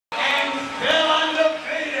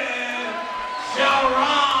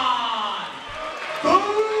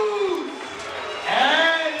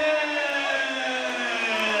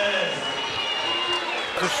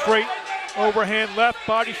overhand left,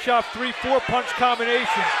 body shot 3-4 punch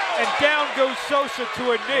combination, and down goes Sosa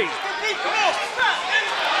to a knee.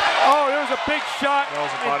 Oh, there's a big shot,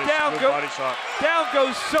 and down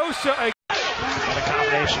goes Sosa again. And a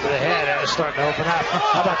combination with the head is starting to open up.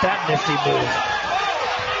 How about that nifty move?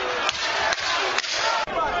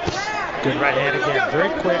 Good right hand again,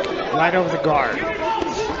 very quick, right over the guard.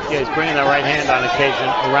 Yeah, he's bringing that right hand on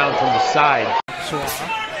occasion around from the side.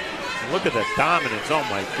 Look at the dominance. Oh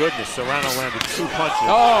my goodness, Serrano landed 2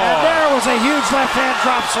 punches. Oh. And there was a huge left hand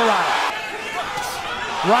drop, Serrano.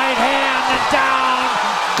 Right hand and down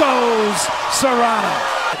goes Serrano.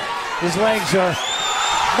 His legs are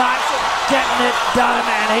not getting it done,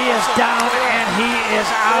 and he is down and he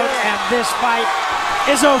is out, and this fight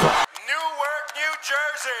is over. Newark, New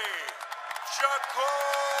Jersey, Shakur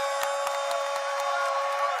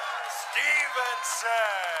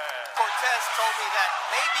Stevenson. Cortez told me that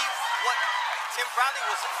maybe what Tim Bradley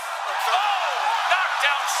was observing. Oh,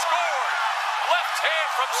 knockdown scored. Left hand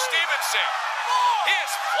from Stevenson. He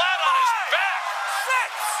is flat on his back.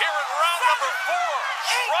 Here in round number 4,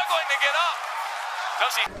 struggling to get up.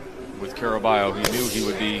 Does he? With Caraballo, he knew he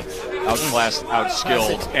would be outclassed,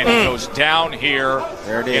 outskilled, and he goes down here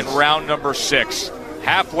in round number 6,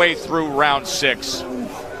 halfway through round 6,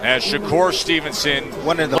 as Shakur Stevenson,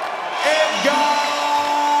 one of the Edgar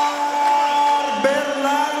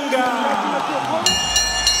Berlanga.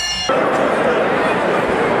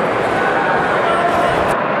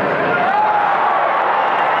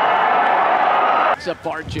 It's a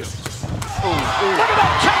Vergil. Look at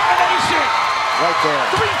that combination! Right there.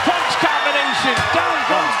 3-punch combination. Down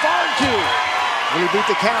goes Vergil. Will he beat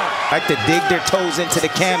the count? Like to dig their toes into the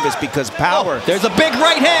canvas because power. There's a big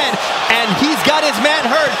right hand, and he's got his man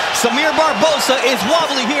hurt. Samir Barbosa is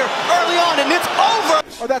wobbly here early on, and it's over.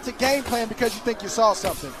 Or that's a game plan because you think you saw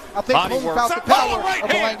something. I think he felt the power of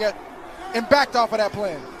Berlanga and backed off of that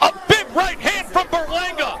plan. A big right hand from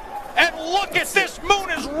Berlanga. And look at this, moon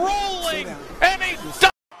is rolling, and he does.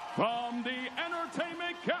 From the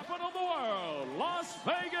entertainment capital of the world, Las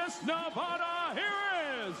Vegas, Nevada,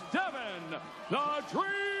 here is Devin, the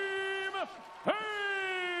Dream Haney.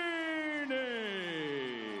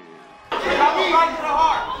 Drop it right to the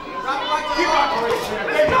heart. Drop it right to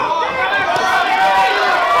the heart.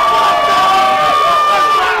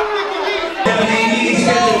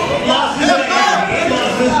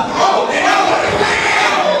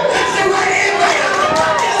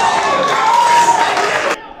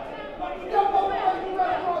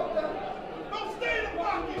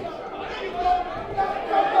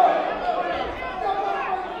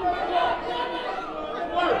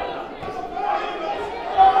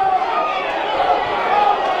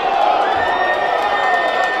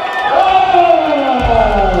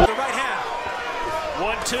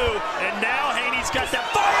 And now Haney's got that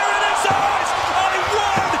fire in his eyes. A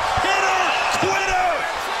one-hitter quitter.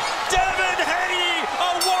 Devin Haney, a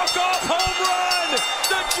walk-off home run.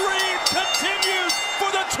 The dream continues for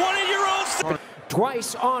the 20-year-old.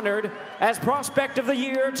 Twice honored as Prospect of the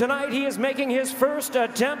Year, tonight he is making his first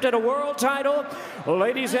attempt at a world title.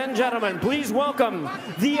 Ladies and gentlemen, please welcome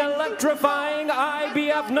the electrifying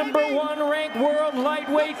IBF #1 ranked world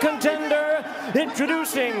lightweight contender,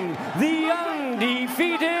 introducing the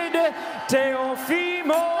undefeated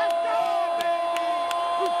Teofimo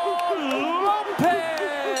Lopez.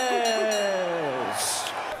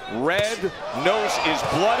 red nose is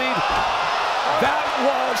bloodied. That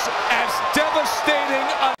was as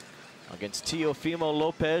devastating. Against Teofimo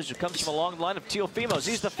Lopez, who comes from a long line of Teofimos.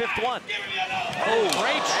 He's the 5th one. Oh,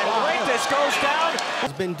 great. This goes down.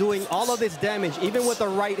 He's been doing all of this damage, even with the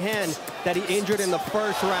right hand that he injured in the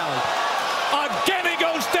first round. Again, he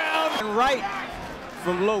goes down. And right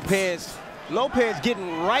from Lopez. Lopez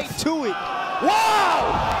getting right to it. Wow!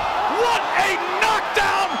 What a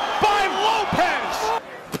knockdown by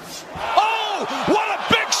Lopez! Oh, what a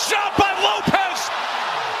big shot by Lopez!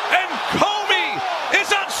 And Comey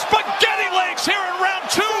is on spaghetti legs here in round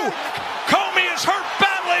 2. Comey is hurt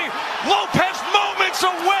badly. Lopez moments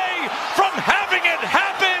away from having it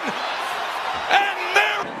happen. And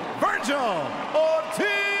there, Vergil Ortiz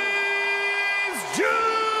Jr.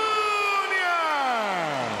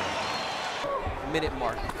 Minute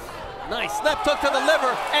mark. Nice left hook to the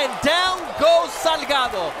liver, and down goes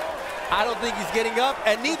Salgado. I don't think he's getting up,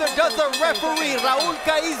 and neither does the referee, Raul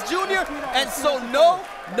Caiz Jr. And so no.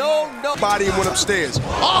 Body went upstairs.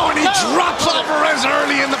 Oh, and he drops Alvarez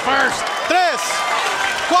early in the first. 3,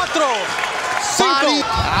 4, 5.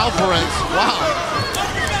 Alvarez, wow.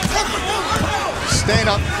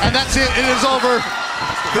 Stand up, and that's it. It is over.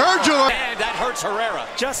 Vergil. And that hurts Herrera.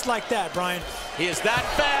 Just like that, Brian. He is that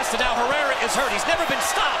fast, and now Herrera is hurt. He's never been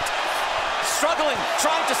stopped. struggling,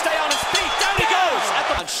 trying to stay on his feet. Down he goes at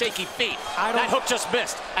the shaky feet. That hook just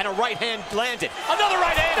missed, and a right hand landed. Another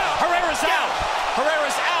right hand. Herrera's out.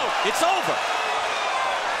 Herrera's out. It's over.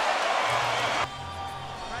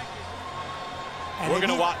 We're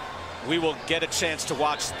going to watch. We will get a chance to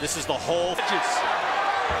watch. This is the whole.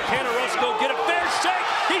 Can Orozco get a fair shake?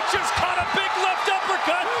 He just caught a big left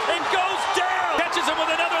uppercut and goes down. Catches him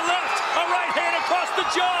with another left. A right hand across the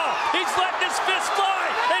jaw. He's letting his fist fly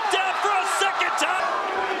and down for a second time.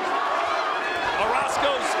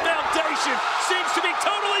 Orozco's foundation seems to be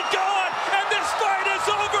totally gone, and this fight is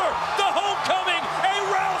over. The homecoming, a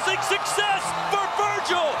rousing success for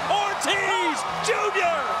Vergil Ortiz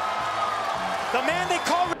Jr. The man they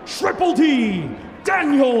call Triple D,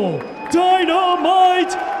 Daniel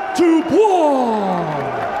Dynamite Dubois.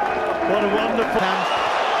 What a wonderful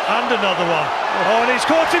and another one. Oh, and he's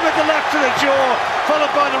caught him with the left to the jaw,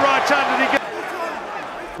 followed by the right hand, and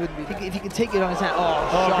if he can take it on his hand. Oh,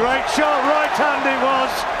 great shot, right hand it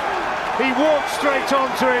was. He walked straight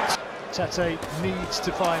onto it. Tate needs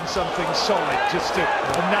to find something solid just to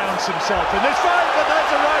announce himself in this fight, but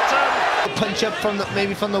there's a right hand. Punch up from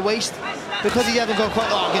maybe from the waist, because he hasn't gone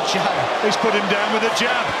quite. Oh, good jab. He's put him down with a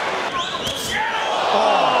jab.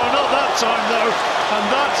 Oh, not that time though. And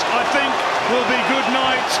that, I think, will be good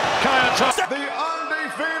night, Kayata. The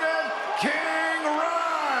undefeated King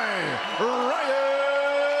Ryan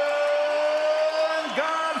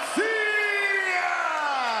Garcia.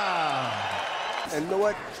 And you know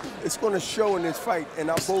what? It's going to show in this fight. And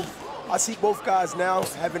I see both guys now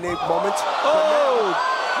having their moments. Oh!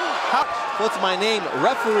 What's my name?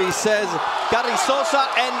 Referee says Garcia,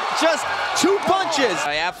 and just 2 punches.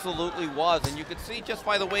 I absolutely was, and you could see just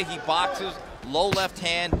by the way he boxes, low left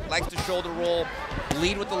hand, likes to shoulder roll,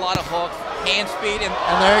 lead with a lot of hooks, hand speed, and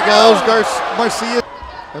there he goes, Garcia.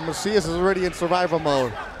 And Macias is already in survival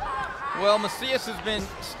mode. Well, Macias has been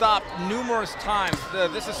stopped numerous times.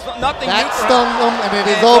 This is nothing new. That stung him, and it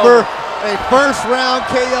is over. A first round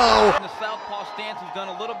KO. In the southpaw stance, he's done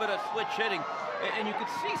a little bit of switch hitting. And you can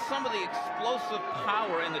see some of the explosive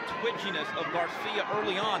power and the twitchiness of Garcia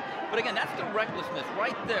early on. But again, that's the recklessness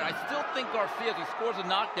right there. I still think Garcia, if he scores a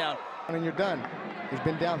knockdown. And you're done. He's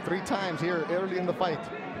been down 3 times here early in the fight.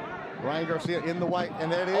 Ryan Garcia in the white,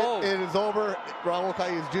 and there it is. Oh. It is over. Raul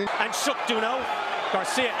Ortiz Jr. And shook Duno.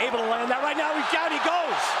 Garcia able to land that right now. He's down, he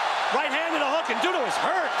goes. Right hand and a hook, and Duno is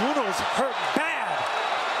hurt. Duno is hurt bad.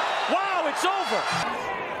 Wow, it's over.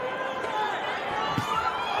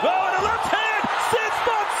 Oh, and a left hand.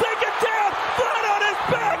 Sink it down, flat on his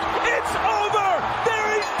back. It's over. There,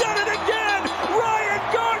 he's done it again. Ryan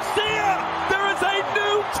Garcia. There is a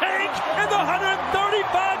new tank in the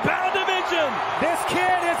 135-pound division. This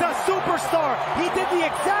kid is a superstar. He did the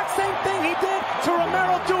exact same thing he did